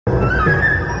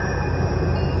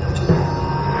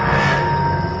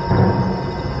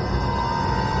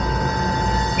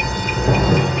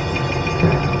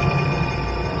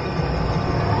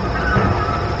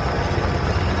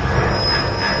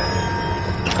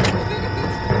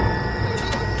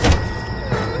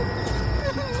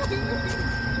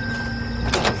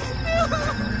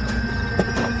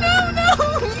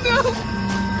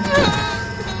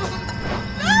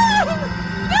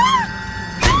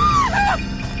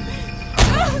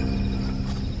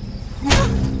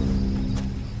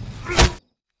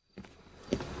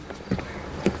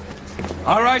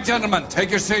All right, gentlemen, take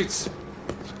your seats.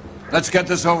 Let's get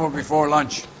this over before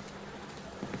lunch.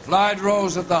 Floyd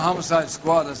Rose of the Homicide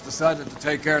Squad has decided to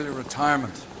take early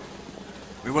retirement.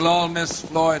 We will all miss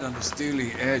Floyd and the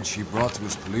steely edge he brought to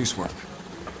his police work.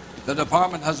 The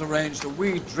department has arranged a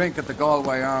wee drink at the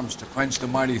Galway Arms to quench the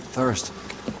mighty thirst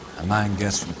a man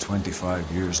gets from 25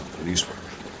 years of police work.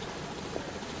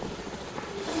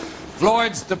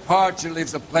 Floyd's departure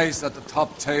leaves the place at the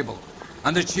top table,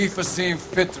 and the chief has seen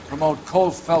fit to promote Cole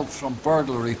Phelps from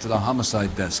burglary to the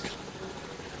homicide desk.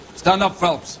 Stand up,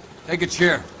 Phelps. Take a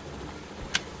chair.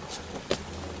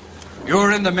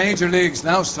 You're in the major leagues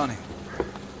now, Sonny.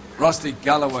 Rusty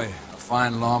Galloway, a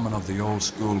fine lawman of the old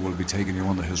school, will be taking you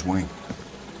under his wing.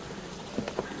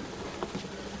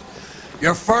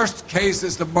 Your first case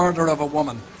is the murder of a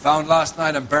woman, found last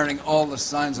night and bearing all the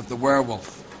signs of the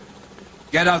werewolf.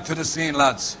 Get out to the scene,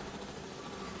 lads.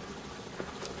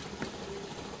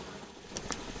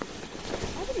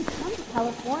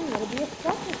 California to be a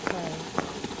circus play.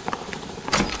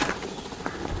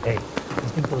 Hey,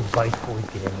 these think those vice boys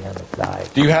get in the other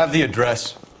side. Do you have the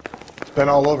address? It's been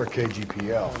all over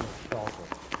KGPL.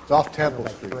 It's off Temple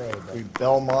Street, between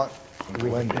Belmont and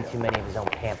Glendale. Too many of his own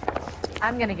pamphlets.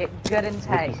 I'm gonna get good and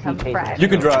tight. Come fresh. You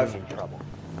can drive.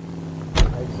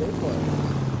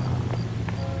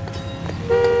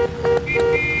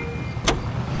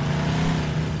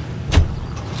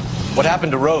 What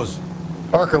happened to Rose?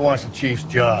 Parker wants the chief's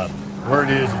job. Word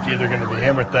is it's either going to be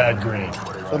him or Thad Green.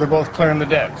 So they're both clearing the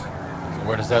decks. So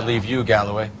where does that leave you,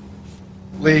 Galloway?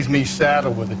 Leaves me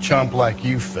saddled with a chump like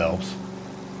you, Phelps.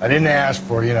 I didn't ask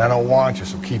for you and I don't want you,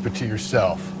 so keep it to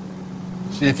yourself.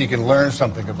 See if you can learn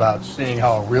something about seeing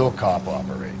how a real cop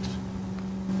operates.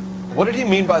 What did he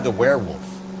mean by the werewolf?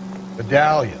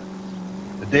 Vidalia.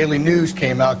 The Daily News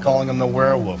came out calling him the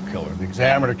werewolf killer. The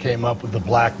Examiner came up with the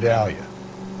Black Dahlia.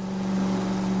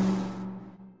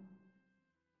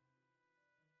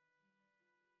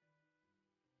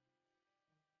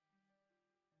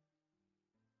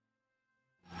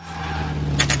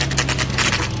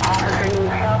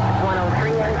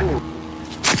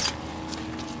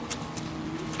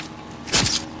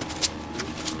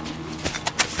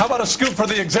 How about a scoop for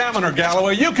the Examiner,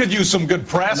 Galloway? You could use some good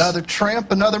press. Another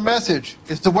tramp, another message.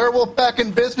 Is the werewolf back in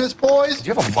business, boys? Do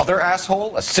you have a mother,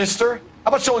 asshole? A sister? How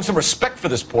about showing some respect for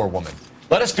this poor woman?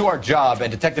 Let us do our job,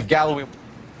 and Detective Galloway...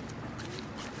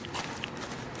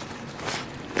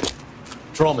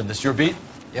 Patrolman, this your beat?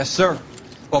 Yes, sir.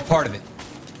 Well, part of it.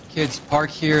 Kids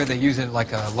park here, they use it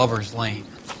like a lover's lane.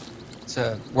 It's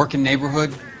a working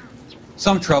neighborhood.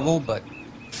 Some trouble, but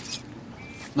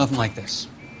nothing like this.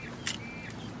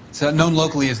 It's known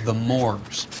locally as the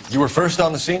Moors. You were first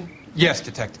on the scene? Yes,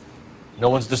 Detective. No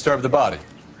one's disturbed the body?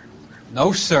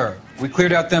 No, sir. We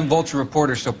cleared out them vulture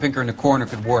reporters so Pinker and the coroner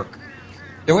could work.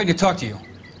 They're waiting to talk to you.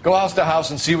 Go house to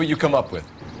house and see what you come up with.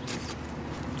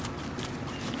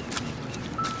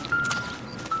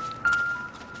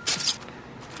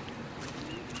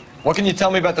 What can you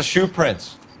tell me about the shoe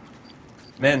prints?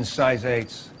 Men's size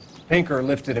 8s. Pinker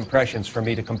lifted impressions for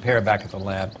me to compare back at the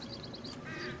lab.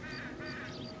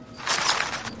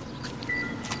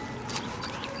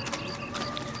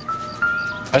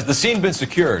 Has the scene been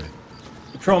secured?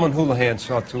 Patrolman Houlihan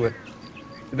saw to it.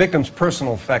 The victim's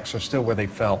personal effects are still where they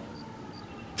fell.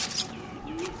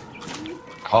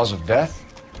 Cause of death?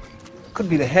 Could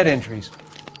be the head injuries.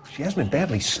 She has been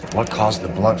badly stabbed. What caused the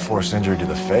blunt force injury to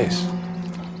the face?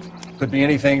 Could be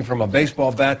anything from a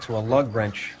baseball bat to a lug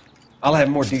wrench. I'll have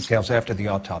more details after the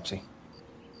autopsy.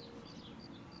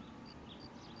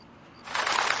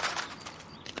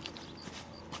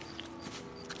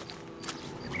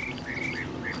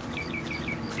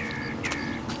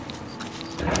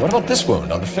 What about this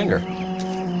wound on the finger?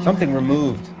 Something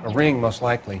removed. A ring, most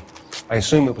likely. I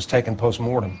assume it was taken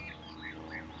post-mortem.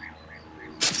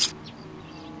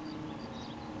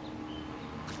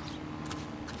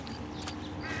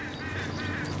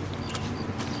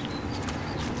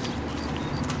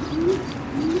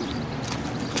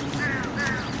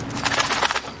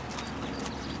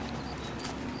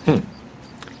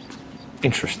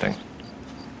 Interesting.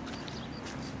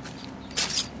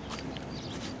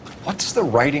 What does the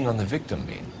writing on the victim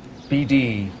mean?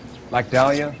 BD, like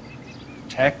Dahlia,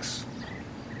 Tex.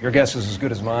 Your guess is as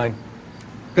good as mine.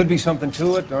 Could be something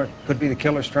to it, or it could be the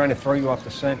killer's trying to throw you off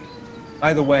the scent.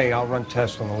 Either way, I'll run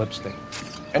tests on the lipstick.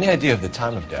 Any idea of the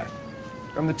time of death?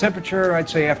 From the temperature, I'd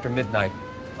say after midnight.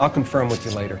 I'll confirm with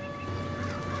you later.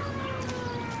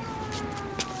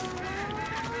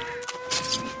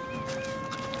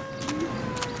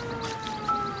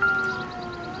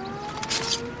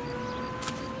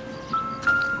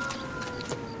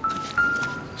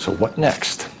 So what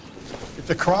next? It's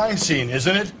a crime scene,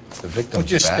 isn't it? The victim's Don't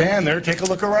just back. stand there, take a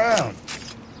look around.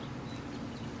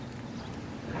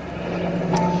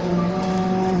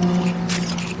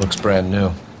 Looks brand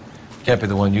new. Can't be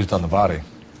the one used on the body.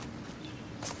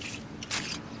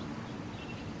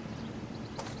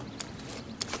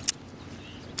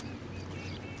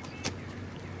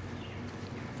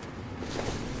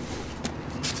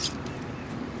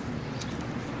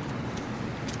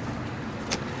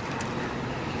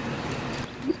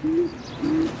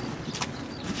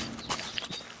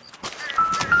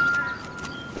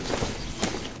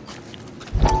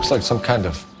 Looks like some kind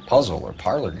of puzzle or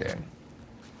parlor game.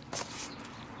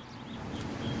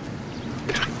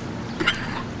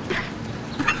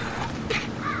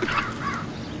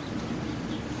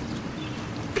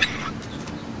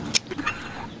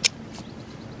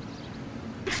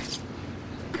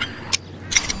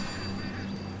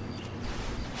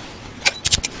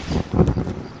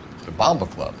 The Bomba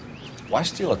Club. Why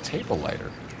steal a table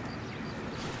lighter?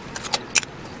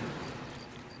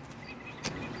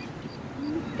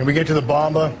 Can we get to the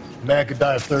Bomba? A man could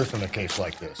die of thirst in a case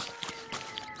like this.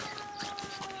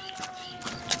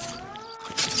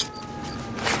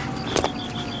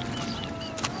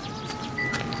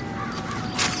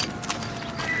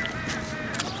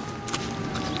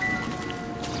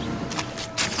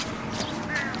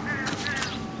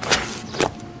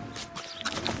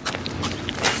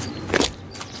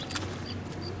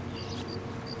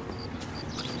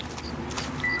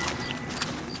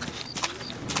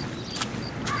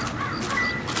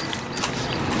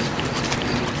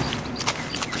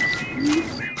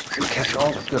 Catch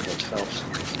all the good ones, Phelps.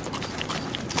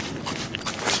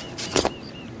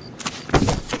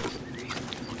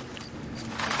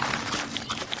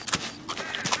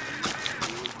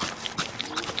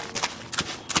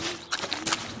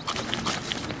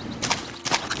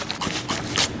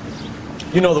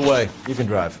 You know the way. You can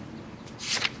drive.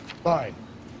 Fine.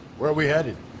 Where are we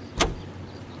headed?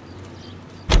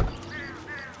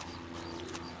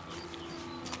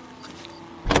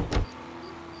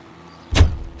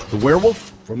 The werewolf?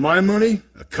 For my money,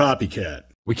 a copycat.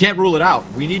 We can't rule it out.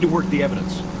 We need to work the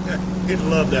evidence. You'd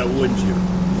love that, wouldn't you?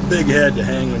 Big head to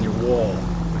hang on your wall.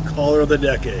 The caller of the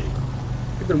decade.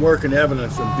 You've been working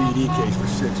evidence on BD case for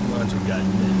 6 months and got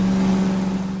nicked.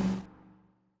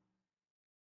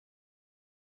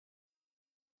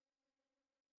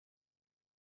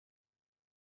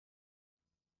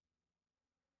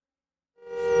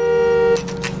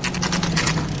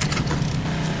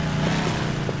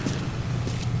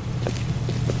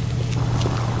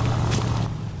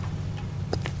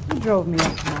 He drove me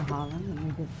up to Mulholland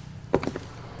and we did.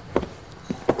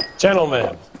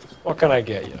 Gentlemen, what can I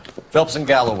get you? Phelps and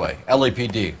Galloway,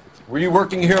 LAPD. Were you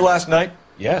working here last night?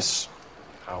 Yes.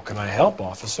 How can I help,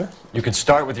 officer? You can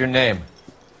start with your name.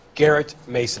 Garrett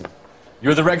Mason.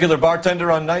 You're the regular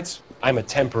bartender on nights? I'm a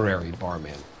temporary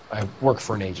barman. I work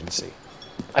for an agency.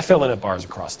 I fill in at bars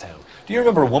across town. Do you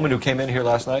remember a woman who came in here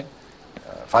last night?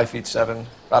 5'7",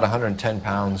 about 110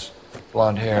 pounds,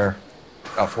 blonde hair,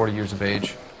 about 40 years of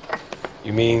age.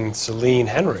 You mean Celine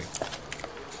Henry?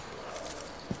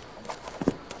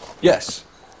 Yes.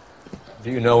 Do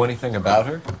you know anything about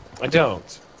her? I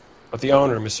don't. But the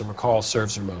owner, Mr. McCall,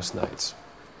 serves her most nights.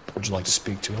 Would you like to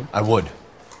speak to him? I would.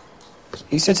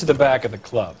 He sits at the back of the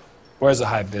club. Wears a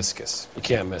hibiscus. You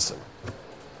can't miss him.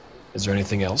 Is there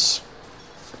anything else?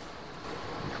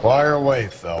 Fire away,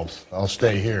 Phelps. I'll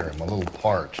stay here. I'm a little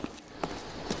parched.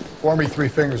 Pour me 3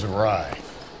 fingers of rye.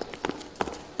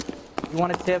 You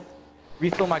want a tip?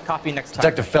 Refill my coffee next time.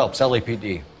 Detective Phelps,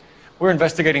 LAPD. We're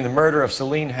investigating the murder of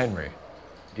Celine Henry.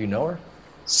 Do you know her?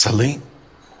 Celine?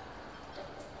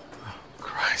 Oh,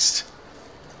 Christ.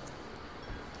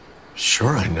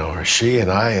 Sure I know her. She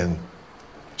and I and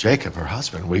Jacob, her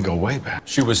husband, we go way back.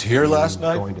 She was here last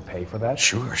night? Going to pay for that?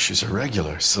 Sure, she's a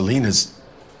regular. Celine was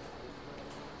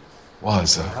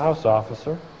a House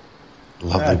officer.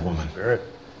 lovely woman. Spirit.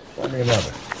 Pour me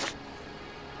another.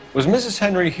 Was Mrs.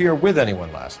 Henry here with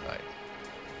anyone last night?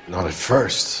 Not at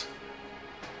first.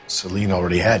 Celine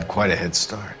already had quite a head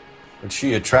start. But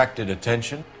she attracted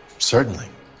attention? Certainly.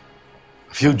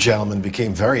 A few gentlemen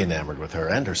became very enamored with her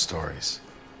and her stories.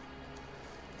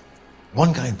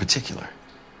 One guy in particular.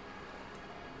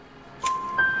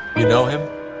 You know him?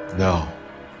 No.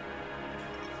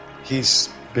 He's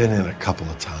been in a couple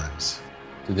of times.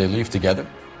 Did they leave together?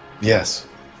 Yes,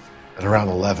 at around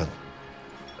 11.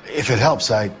 If it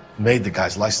helps, I made the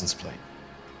guy's license plate.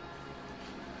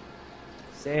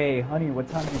 Say, honey, what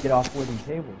time do you get off boarding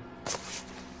tables?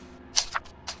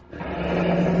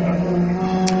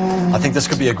 I think this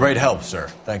could be a great help, sir.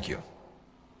 Thank you.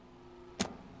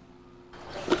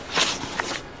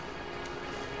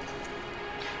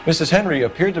 Mrs. Henry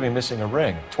appeared to be missing a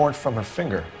ring, torn from her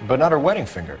finger, but not her wedding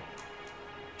finger.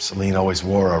 Celine always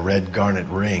wore a red garnet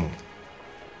ring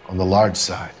on the large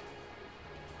side.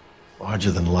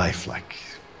 Larger than life, like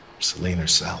Celine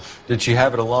herself. Did she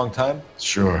have it a long time?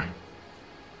 Sure.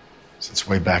 Since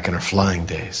way back in her flying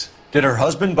days. Did her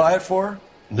husband buy it for her?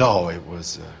 No, it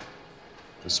was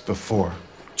before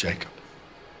Jacob.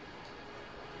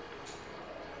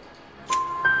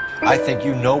 I think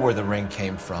you know where the ring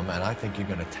came from, and I think you're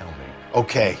going to tell me.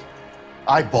 Okay,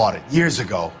 I bought it years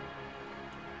ago.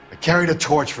 I carried a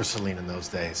torch for Celine in those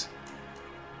days.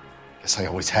 Guess I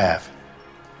always have.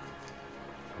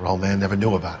 Her old man never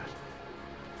knew about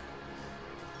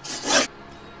it.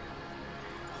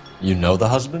 You know the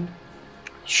husband?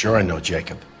 Sure, I know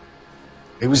Jacob.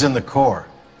 He was in the Corps.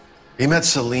 He met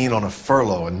Celine on a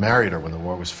furlough and married her when the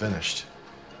war was finished.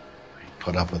 He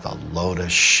put up with a load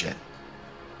of shit.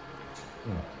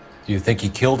 Do you think he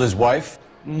killed his wife?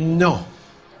 No.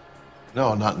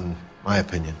 No, not in my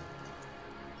opinion.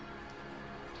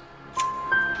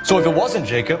 So if it wasn't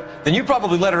Jacob, then you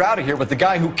probably let her out of here with the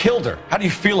guy who killed her. How do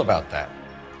you feel about that?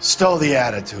 Stow the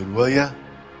attitude, will ya?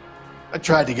 I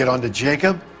tried to get onto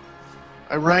Jacob.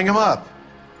 I rang him up.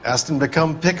 Asked him to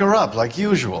come pick her up like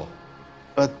usual.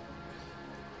 But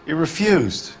he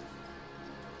refused.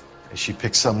 And she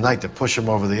picked some night to push him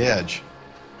over the edge.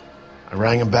 I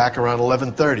rang him back around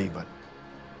 11:30, but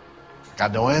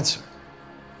got no answer.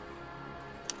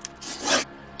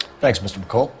 Thanks, Mr.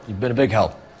 McCall. You've been a big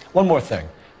help. One more thing.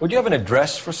 Would you have an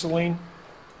address for Celine?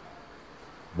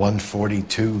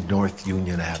 142 North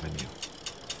Union Avenue.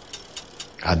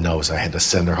 God knows I had to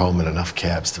send her home in enough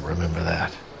cabs to remember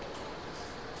that.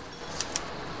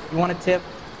 You want a tip?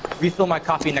 Refill my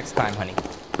coffee next time, honey.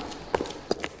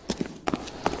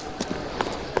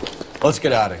 Let's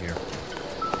get out of here.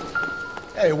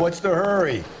 Hey, what's the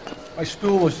hurry? My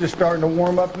stool was just starting to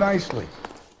warm up nicely.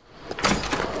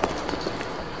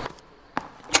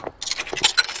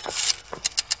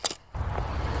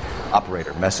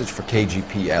 Operator, message for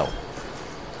KGPL.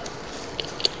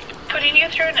 Putting you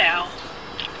through now.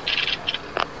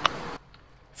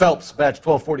 Phelps, badge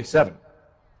 1247.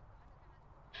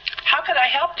 How could I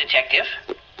help, Detective?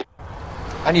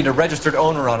 I need a registered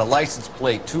owner on a license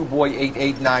plate,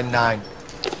 2boy8899.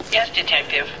 Yes,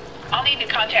 Detective. I'll need to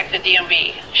contact the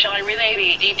DMV. Shall I relay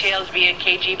the details via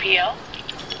KGPL?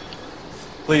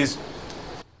 Please.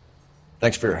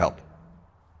 Thanks for your help.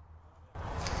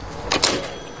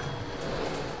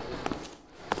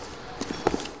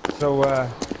 So,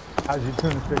 how's your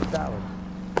tuna fish salad?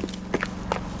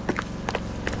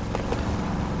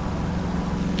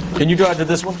 Can you drive to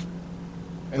this one?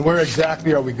 And where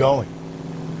exactly are we going?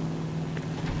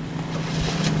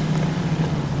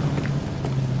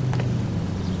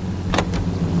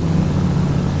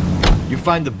 You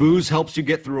find the booze helps you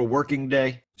get through a working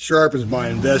day? Sharpens my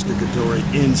investigatory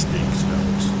instincts,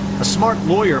 fellas. A smart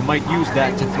lawyer might use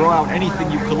that to throw out anything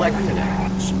you collect today.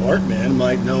 A smart man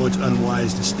might know it's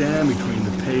unwise to stand between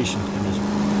the patient and his...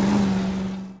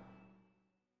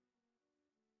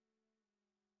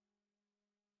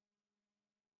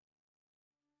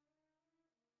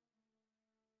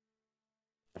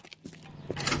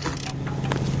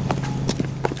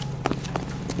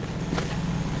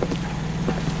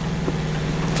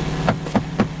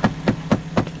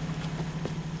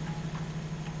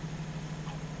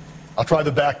 I'll try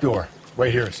the back door.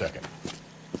 Wait here a second.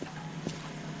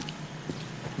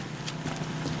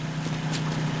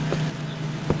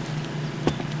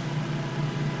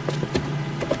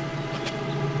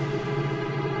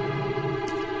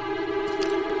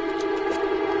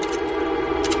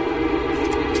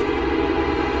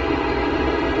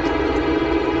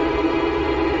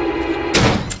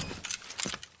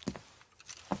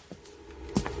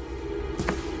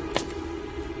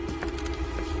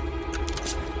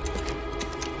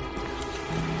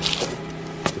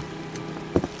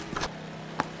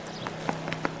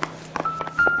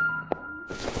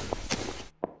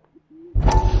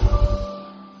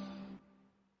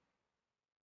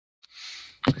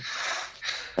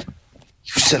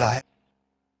 You said I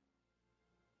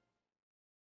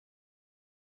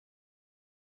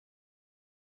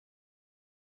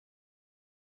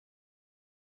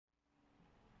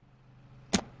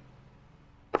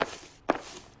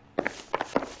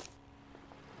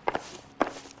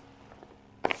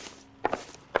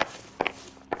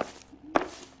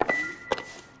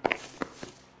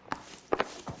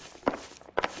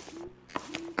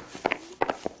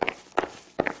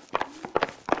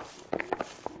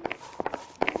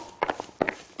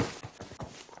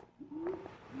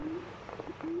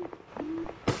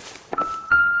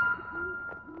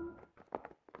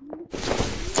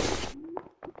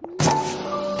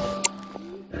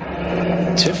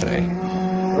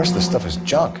rest of the stuff is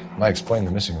junk. Might explain the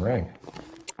missing ring.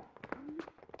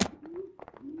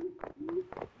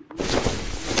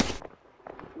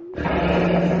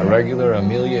 A regular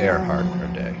Amelia Earhart per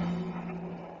day.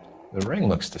 The ring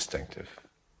looks distinctive.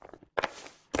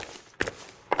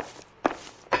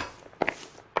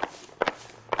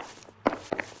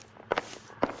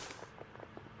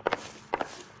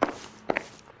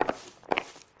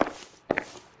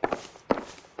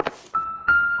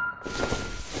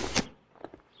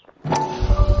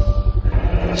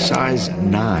 Size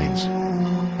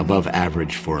 9s, above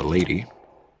average for a lady.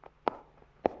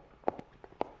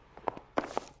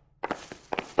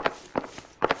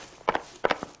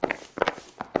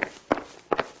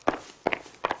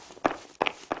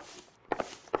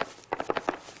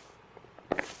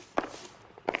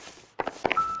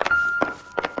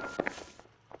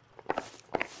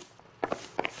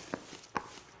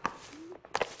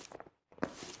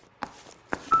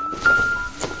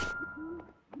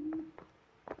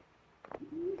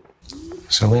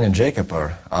 Celine and Jacob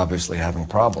are obviously having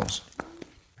problems.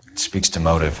 It speaks to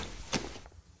motive.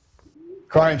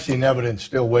 Crime scene evidence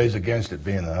still weighs against it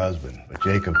being the husband, but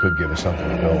Jacob could give us something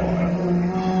to go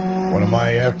on. One of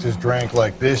my exes drank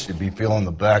like this, you'd be feeling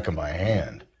the back of my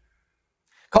hand.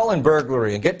 Call in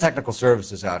burglary and get technical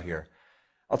services out here.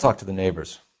 I'll talk to the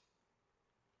neighbors.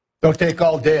 Don't take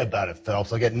all day about it,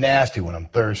 Phelps. I'll get nasty when I'm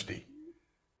thirsty.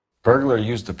 Burglar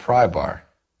used the pry bar.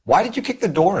 Why did you kick the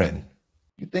door in?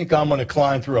 You think I'm going to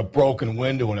climb through a broken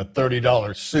window in a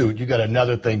 $30 suit? You got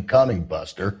another thing coming,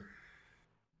 Buster.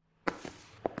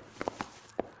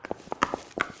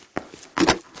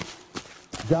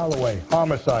 Galloway,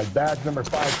 homicide, badge number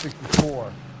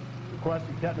 564.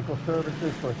 Requesting technical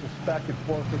services for a suspected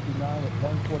 459 at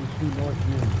 122 North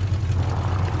Union.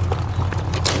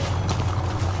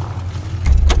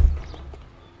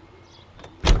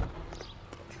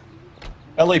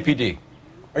 LAPD.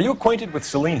 Are you acquainted with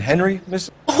Celine Henry, Miss?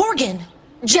 Horgan.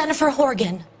 Jennifer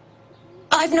Horgan.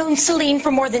 I've known Celine for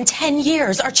more than 10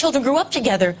 years. Our children grew up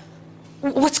together.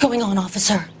 What's going on,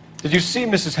 officer? Did you see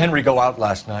Mrs. Henry go out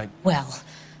last night? Well,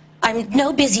 I'm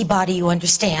no busybody, you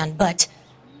understand, but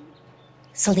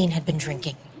Celine had been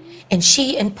drinking. And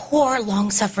she and poor,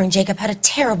 long-suffering Jacob had a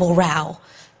terrible row.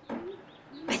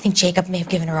 I think Jacob may have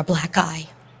given her a black eye.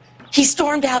 He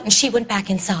stormed out and she went back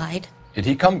inside. Did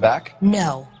he come back?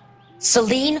 No.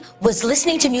 Celine was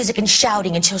listening to music and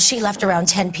shouting until she left around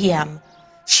 10 p.m.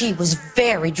 She was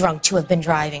very drunk to have been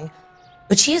driving.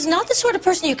 But she is not the sort of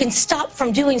person you can stop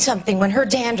from doing something when her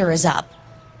dander is up.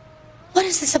 What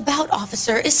is this about,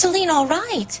 officer? Is Celine all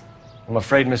right? I'm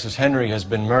afraid Mrs. Henry has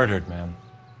been murdered, ma'am.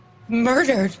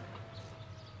 Murdered?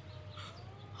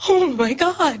 Oh, my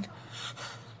God.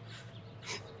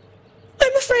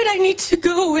 I'm afraid I need to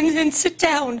go and sit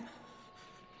down.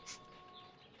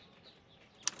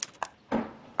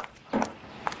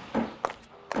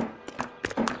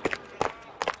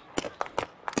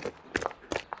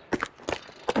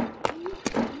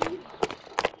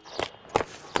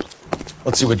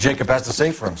 Let's see what Jacob has to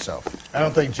say for himself. I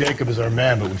don't think Jacob is our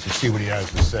man, but we should see what he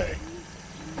has to say.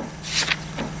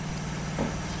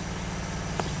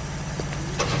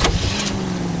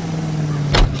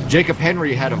 Jacob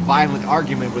Henry had a violent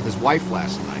argument with his wife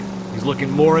last night. He's looking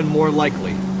more and more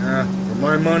likely. For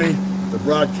my money, if the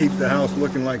broad keeps the house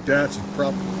looking like that, she's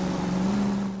probably...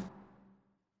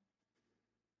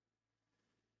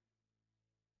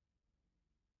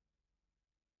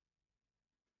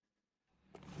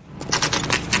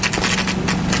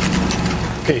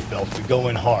 Okay, Phelps, we go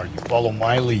in hard. You follow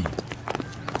my lead.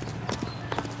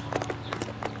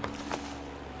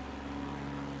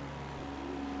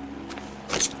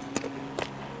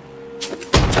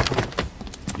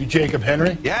 You Jacob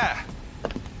Henry? Yeah.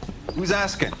 Who's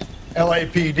asking?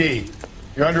 LAPD.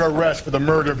 You're under arrest for the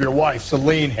murder of your wife,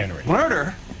 Celine Henry.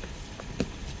 Murder?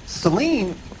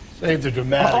 Celine? Save the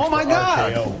dramatics Oh, my for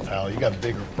God. RKO, pal. You got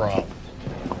bigger problems.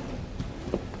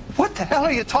 What the hell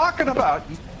are you talking about?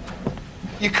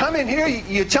 You come in here,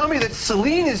 you tell me that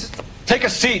Celine is... Take a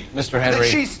seat, Mr. Henry.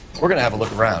 She's... We're going to have a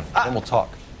look around, then we'll talk.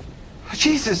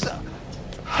 Jesus,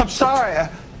 I'm sorry.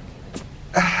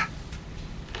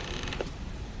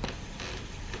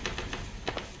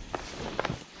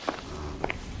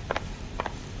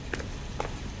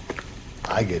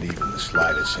 I get even the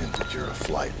slightest hint that you're a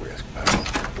flight risk, pal.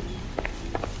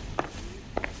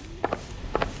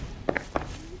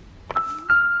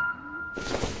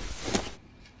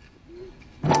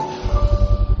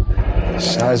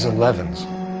 Size 11s.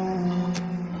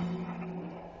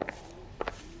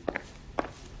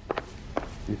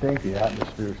 You think the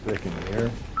atmosphere's thick in the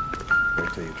air?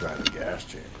 Wait till you try the gas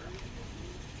chamber.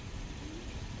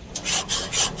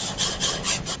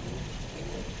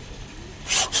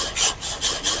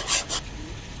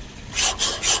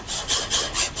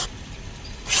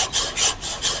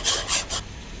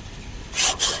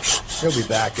 He'll be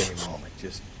back any moment.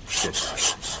 Just sit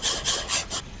tight.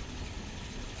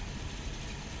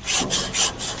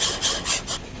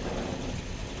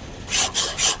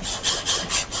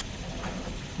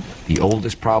 The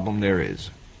oldest problem there is,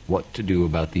 what to do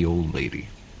about the old lady.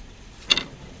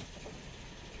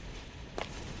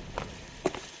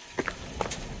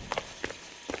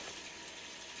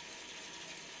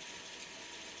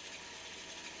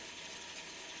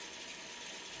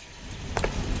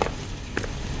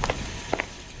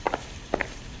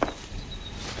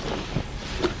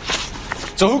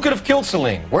 So who could have killed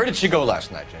Celine? Where did she go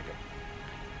last night, Jacob?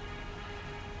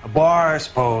 A bar, I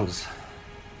suppose.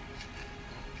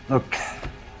 Look,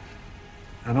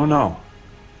 I don't know.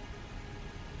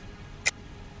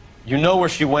 You know where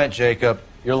she went, Jacob.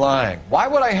 You're lying. Why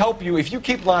would I help you if you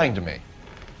keep lying to me?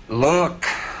 Look,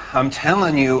 I'm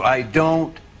telling you, I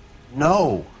don't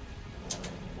know.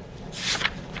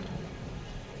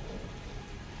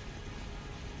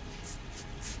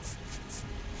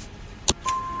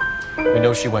 We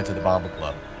know she went to the Bomba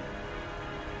Club.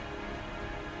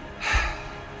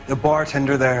 The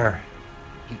bartender there,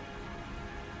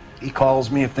 he calls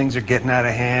me if things are getting out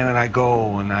of hand, and I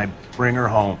go and I bring her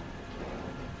home.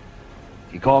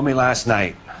 He called me last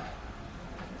night.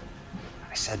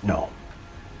 I said no.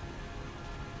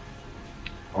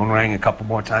 Phone rang a couple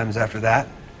more times after that.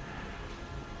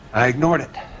 I ignored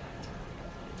it.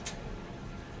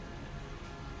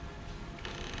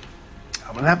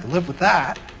 I'm gonna have to live with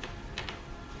that.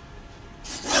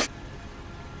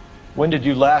 When did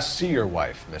you last see your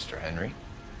wife, Mr. Henry?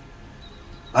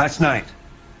 Last night.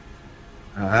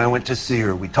 I went to see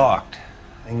her. We talked.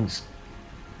 Things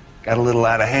got a little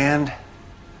out of hand.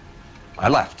 I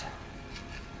left.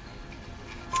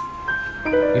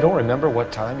 You don't remember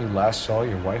what time you last saw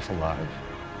your wife alive?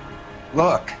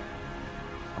 Look,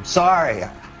 I'm sorry.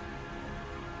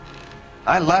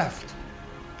 I left.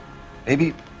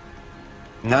 Maybe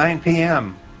 9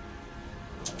 p.m.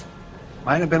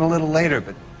 Might have been a little later,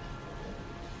 but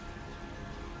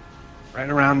right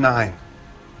around 9.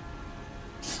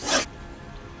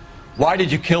 Why did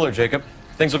you kill her, Jacob?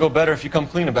 Things will go better if you come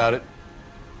clean about it.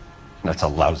 That's a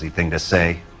lousy thing to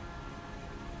say.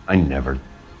 I never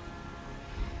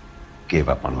gave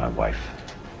up on my wife.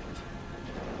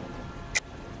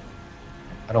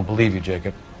 I don't believe you,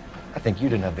 Jacob. I think you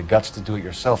didn't have the guts to do it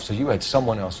yourself, so you had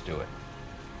someone else do it.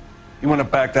 You want to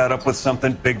back that up with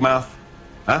something, Big Mouth?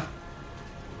 Huh?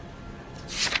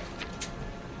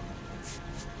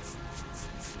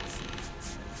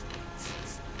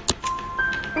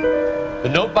 The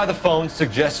note by the phone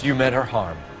suggests you meant her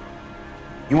harm.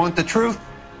 You want the truth?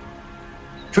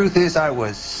 Truth is, I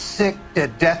was sick to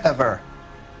death of her.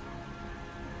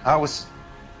 I was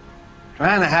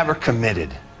trying to have her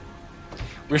committed.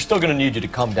 We're still going to need you to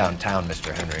come downtown,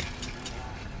 Mr. Henry.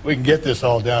 We can get this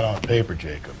all down on paper,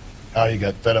 Jacob. How you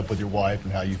got fed up with your wife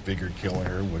and how you figured killing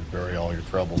her would bury all your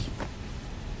troubles.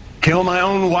 Kill my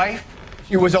own wife?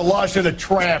 She was a lush and a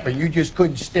tramp, and you just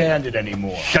couldn't stand it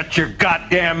anymore. Shut your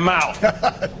goddamn mouth!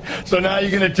 So now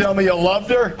you're gonna tell me you loved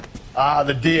her? Ah,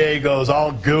 the DA goes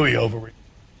all gooey over it.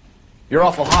 You're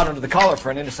awful hot under the collar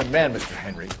for an innocent man, Mr.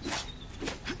 Henry.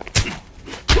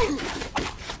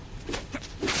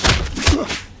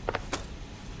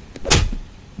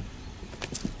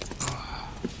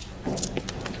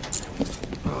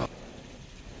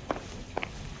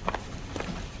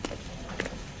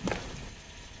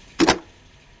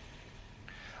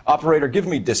 Operator, give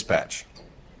me dispatch.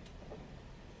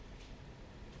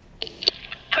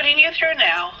 Putting you through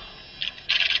now.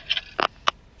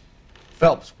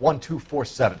 Phelps,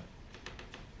 1247.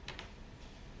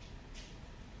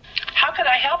 How could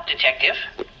I help, Detective?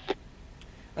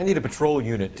 I need a patrol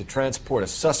unit to transport a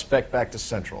suspect back to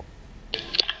Central.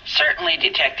 Certainly,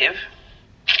 Detective.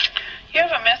 You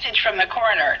have a message from the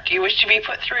coroner. Do you wish to be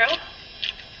put through?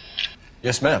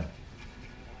 Yes, ma'am.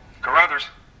 Carruthers,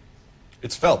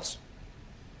 It's Phelps.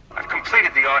 I've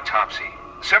completed the autopsy.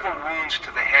 Several wounds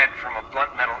to the head from a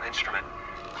blunt metal instrument.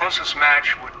 Closest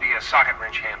match would be a socket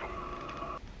wrench handle.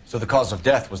 So the cause of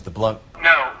death was the blunt...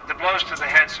 No, the blows to the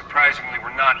head surprisingly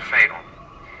were not fatal.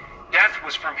 Death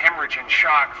was from hemorrhage and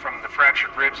shock from the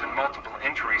fractured ribs and multiple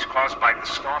injuries caused by the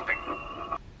stomping.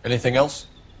 Anything else?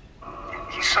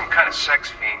 He's some kind of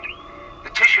sex fiend. The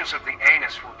tissues of the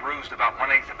anus were bruised about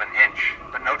 1/8 of an inch,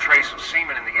 but no trace of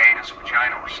semen in the anus,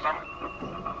 vagina, or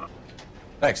stomach.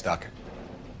 Thanks, Doc.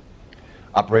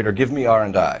 Operator, give me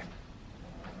R&I.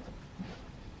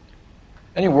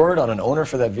 Any word on an owner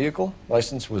for that vehicle?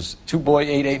 License was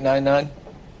 2boy8899.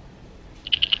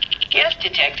 Yes,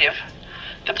 Detective.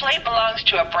 The plate belongs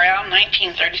to a brown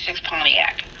 1936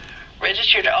 Pontiac.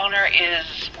 Registered owner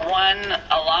is one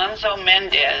Alonzo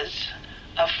Mendez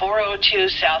of 402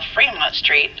 South Fremont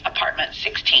Street, apartment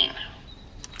 16.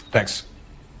 Thanks.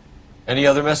 Any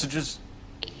other messages?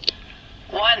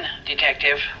 One,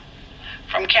 Detective.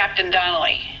 From Captain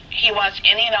Donnelly. He wants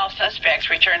any and all suspects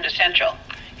returned to Central.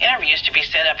 Interviews to be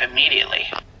set up immediately.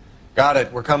 Got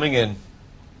it. We're coming in.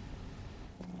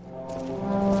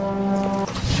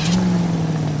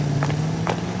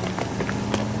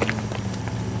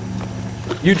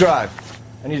 You drive.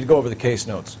 I need to go over the case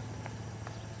notes.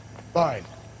 Fine.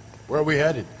 Where are we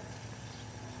headed?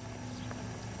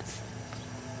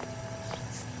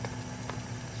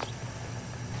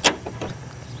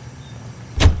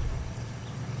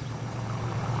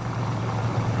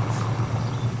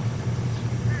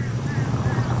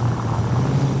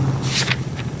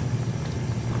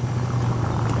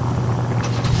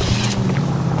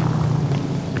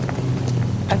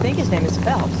 I think his name is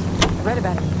Phelps. I read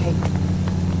about him in the paper.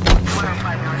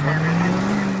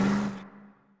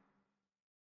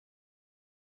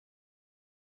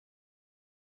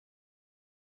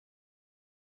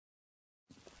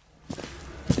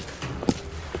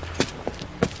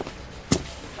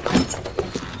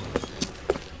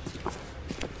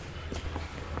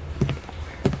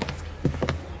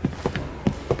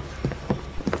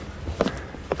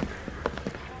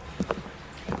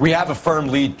 We have a firm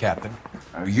lead, Captain.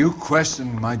 Are you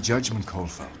questioning my judgment call,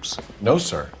 Phelps? No,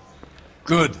 sir.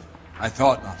 Good. I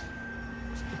thought not.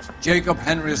 Jacob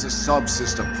Henry is a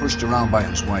sub-sister pushed around by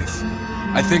his wife.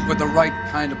 I think with the right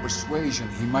kind of persuasion,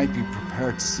 he might be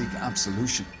prepared to seek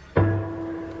absolution.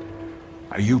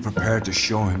 Are you prepared to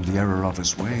show him the error of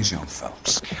his ways, young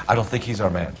Phelps? I don't think he's our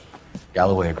man.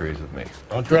 Galloway agrees with me.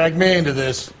 Don't drag me into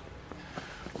this.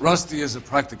 Rusty is a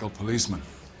practical policeman.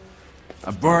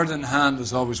 A bird in hand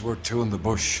is always worth two in the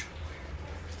bush.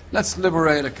 Let's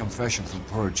liberate a confession from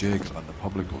poor Jacob, and the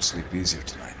public will sleep easier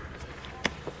tonight.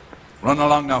 Run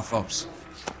along now, Phelps.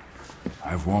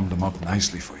 I've warmed them up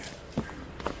nicely for you.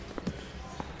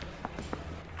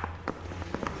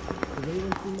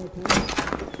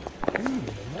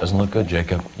 Doesn't look good,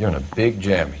 Jacob. You're in a big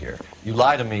jam here. You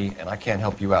lie to me, and I can't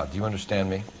help you out. Do you understand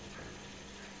me?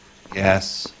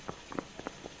 Yes.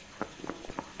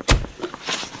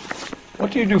 What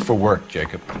do you do for work,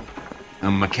 Jacob?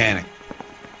 I'm a mechanic.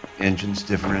 Engines,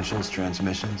 differentials,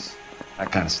 transmissions,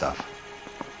 that kind of stuff.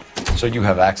 So you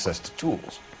have access to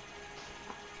tools?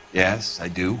 Yes, I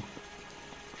do.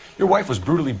 Your wife was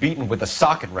brutally beaten with a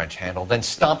socket wrench handle, then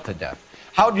stomped to death.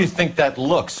 How do you think that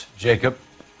looks, Jacob?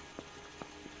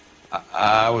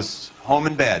 I was home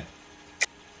in bed.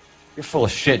 You're full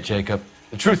of shit, Jacob.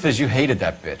 The truth is you hated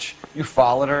that bitch. You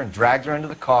followed her and dragged her into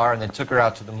the car and then took her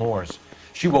out to the moors.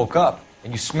 She woke up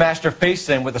and you smashed her face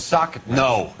in with a socket wrench.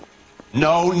 No.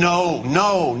 No.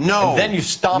 And then you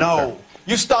stomped her.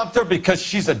 You stomped her because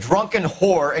she's a drunken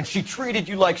whore and she treated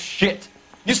you like shit.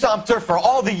 You stomped her for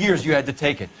all the years you had to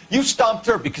take it. You stomped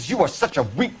her because you are such a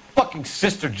weak fucking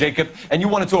sister, Jacob, and you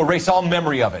wanted to erase all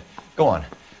memory of it. Go on.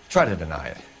 Try to deny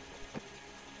it.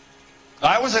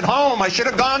 I was at home. I should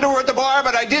have gone to her at the bar,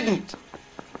 but I didn't.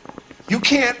 You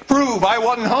can't prove I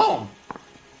wasn't home.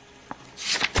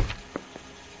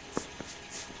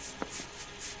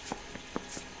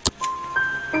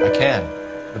 I can.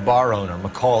 The bar owner,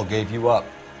 McCall, gave you up.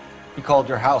 He called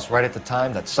your house right at the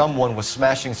time that someone was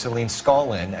smashing Celine's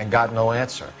skull in and got no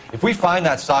answer. If we find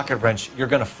that socket wrench, you're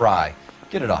gonna fry.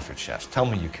 Get it off your chest. Tell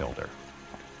me you killed her.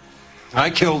 I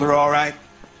killed her, all right.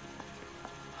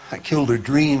 I killed her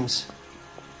dreams.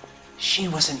 She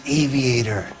was an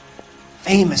aviator,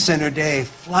 famous in her day,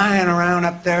 flying around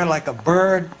up there like a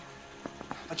bird.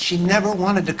 But she never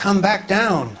wanted to come back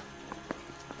down.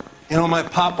 You know, my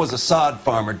pop was a sod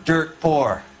farmer, dirt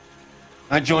poor.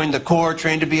 I joined the Corps,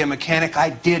 trained to be a mechanic.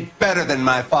 I did better than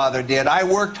my father did. I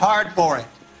worked hard for it.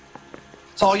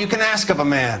 It's all you can ask of a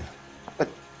man. But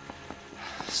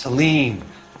Celine,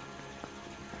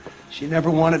 she never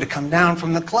wanted to come down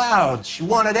from the clouds. She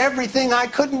wanted everything I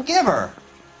couldn't give her.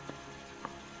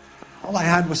 All I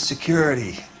had was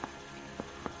security.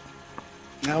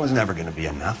 That was never going to be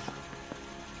enough.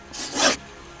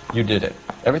 You did it.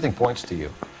 Everything points to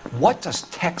you. What does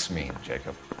Tex mean,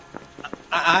 Jacob?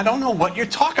 I don't know what you're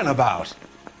talking about.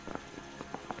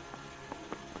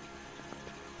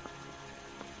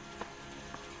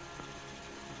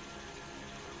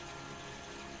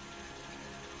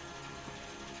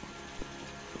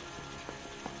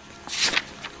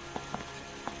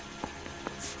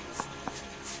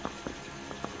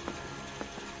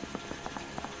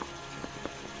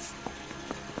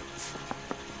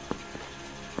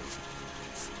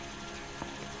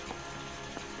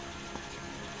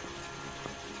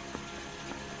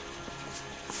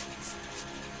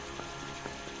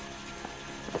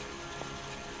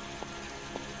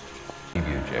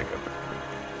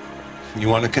 You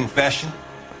want a confession?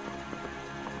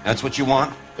 That's what you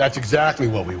want? That's exactly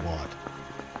what we want.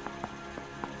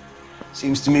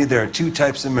 Seems to me there are two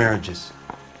types of marriages.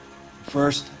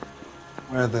 First,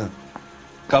 where the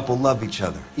couple love each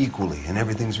other equally and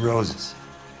everything's roses.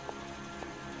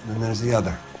 And then there's the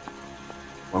other,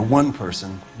 where one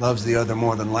person loves the other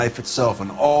more than life itself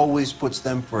and always puts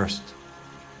them first.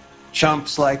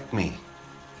 Chumps like me,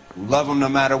 who love them no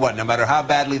matter what, no matter how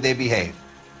badly they behave.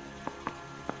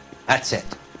 That's it.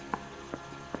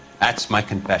 That's my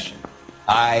confession.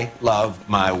 I love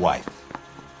my wife.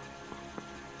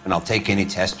 And I'll take any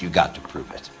test you got to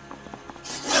prove it.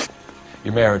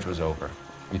 Your marriage was over.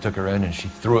 You took her in and she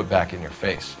threw it back in your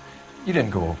face. You didn't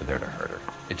go over there to hurt her.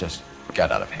 It just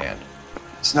got out of hand.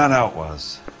 It's not how it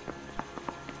was.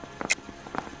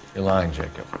 You're lying,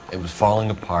 Jacob. It was falling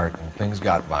apart and things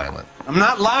got violent. I'm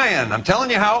not lying. I'm telling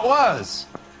you how it was.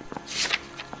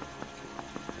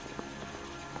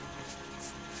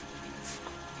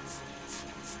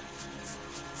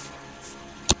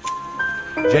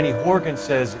 Jenny Horgan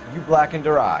says you blackened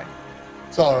her eye.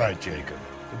 It's all right, Jacob.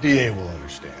 The DA will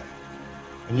understand.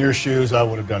 In your shoes, I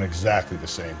would have done exactly the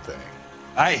same thing.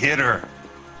 I hit her,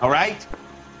 all right?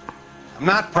 I'm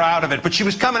not proud of it, but she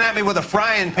was coming at me with a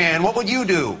frying pan. What would you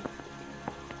do?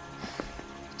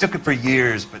 Took it for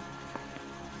years, but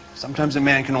sometimes a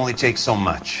man can only take so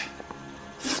much.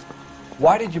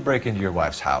 Why did you break into your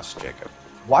wife's house, Jacob?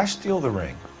 Why steal the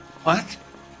ring? What?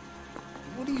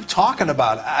 What are you talking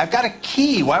about? I've got a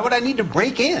key. Why would I need to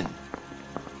break in?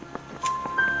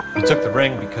 You took the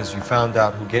ring because you found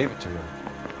out who gave it to her.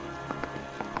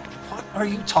 What are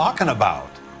you talking about?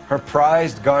 Her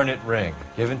prized garnet ring,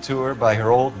 given to her by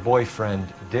her old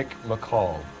boyfriend, Dick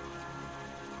McCall.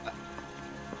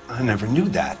 I never knew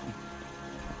that.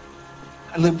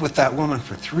 I lived with that woman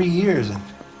for 3 years, and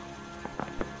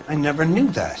I never knew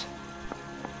that.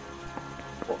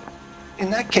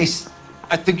 In that case,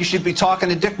 I think you should be talking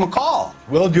to Dick McCall.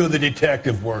 We'll do the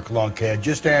detective work, lunkhead.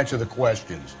 Just answer the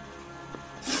questions.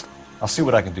 I'll see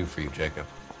what I can do for you, Jacob.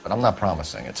 But I'm not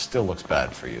promising. It still looks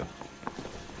bad for you.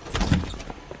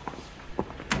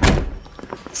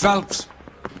 Phelps,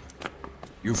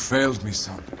 you failed me,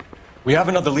 son. We have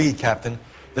another lead, Captain.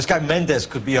 This guy Mendez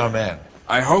could be our man.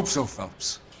 I hope so,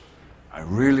 Phelps. I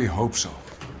really hope so.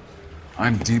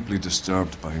 I'm deeply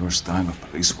disturbed by your style of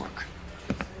police work.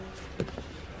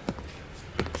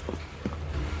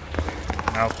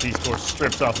 Mouthpiece tore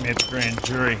strips off me at the grand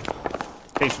jury.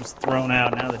 Case was thrown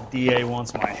out. Now the DA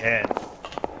wants my head.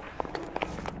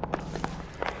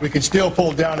 We can still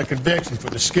pull down a conviction for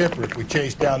the skipper if we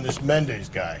chase down this Mendez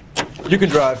guy. You can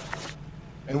drive.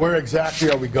 And where exactly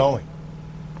are we going?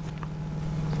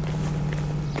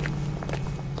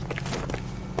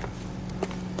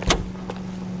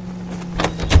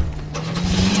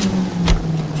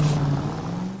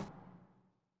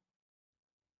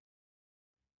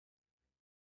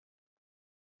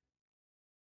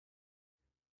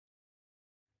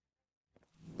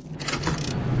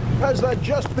 Has that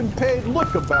just been paid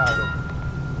look about him?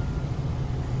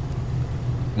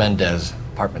 Mendez,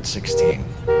 apartment 16.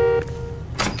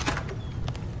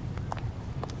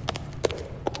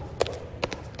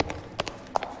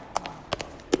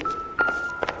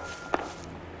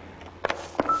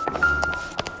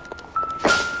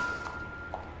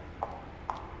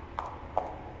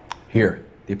 Here,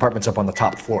 the apartment's up on the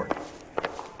top floor.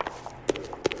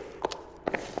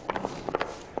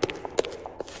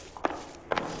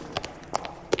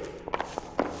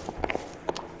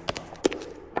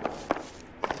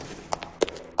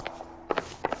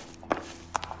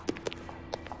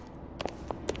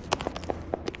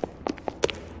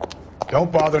 Don't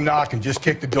bother knocking, just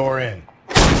kick the door in.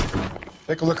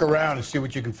 Take a look around and see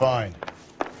what you can find.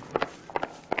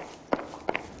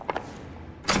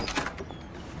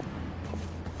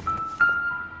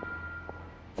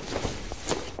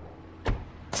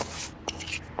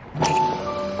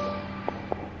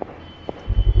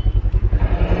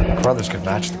 Brothers could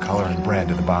match the color and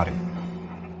brand of the body.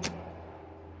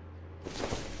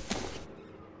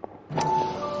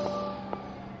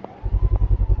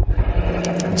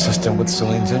 Consistent with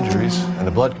Celine's injuries and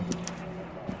the blood.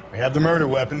 We have the murder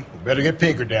weapon. We better get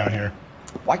Pinker down here.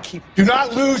 Why keep... Do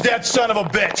not lose that son of a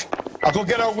bitch! I'll go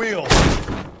get our wheels.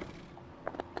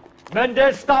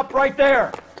 Mendez, stop right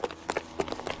there!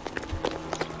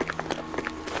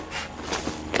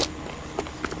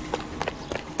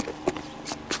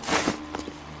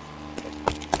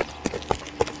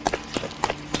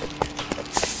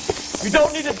 You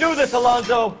don't need to do this,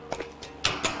 Alonzo!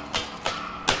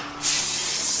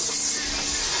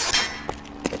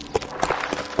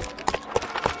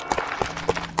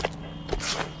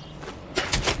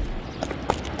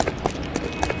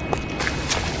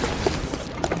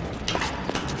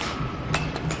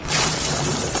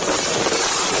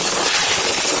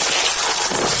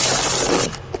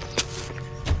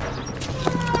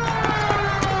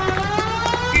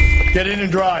 Get in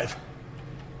and drive.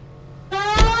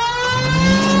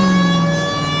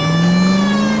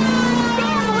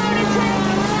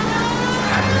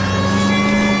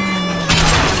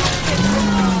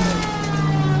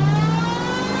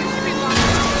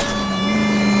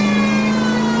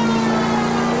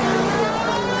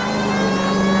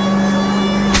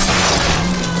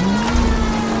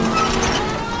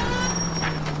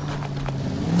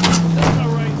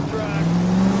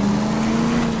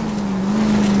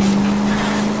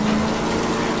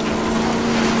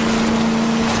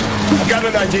 Got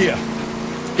an idea.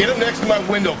 Get him next to my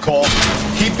window, Cole.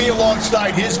 Keep me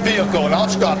alongside his vehicle, and I'll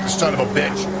stop the son of a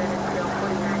bitch.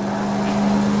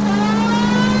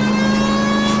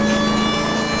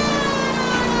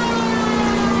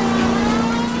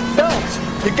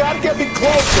 Phelps, you gotta get me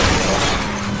closer.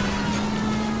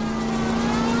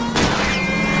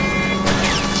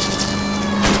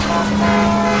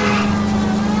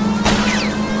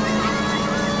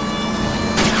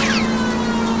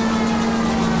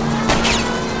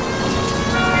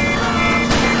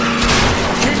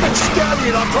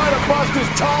 I'm trying to bust his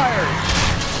tires.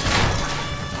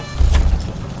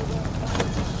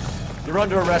 You're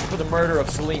under arrest for the murder of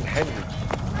Celine Henry.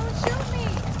 Don't shoot me!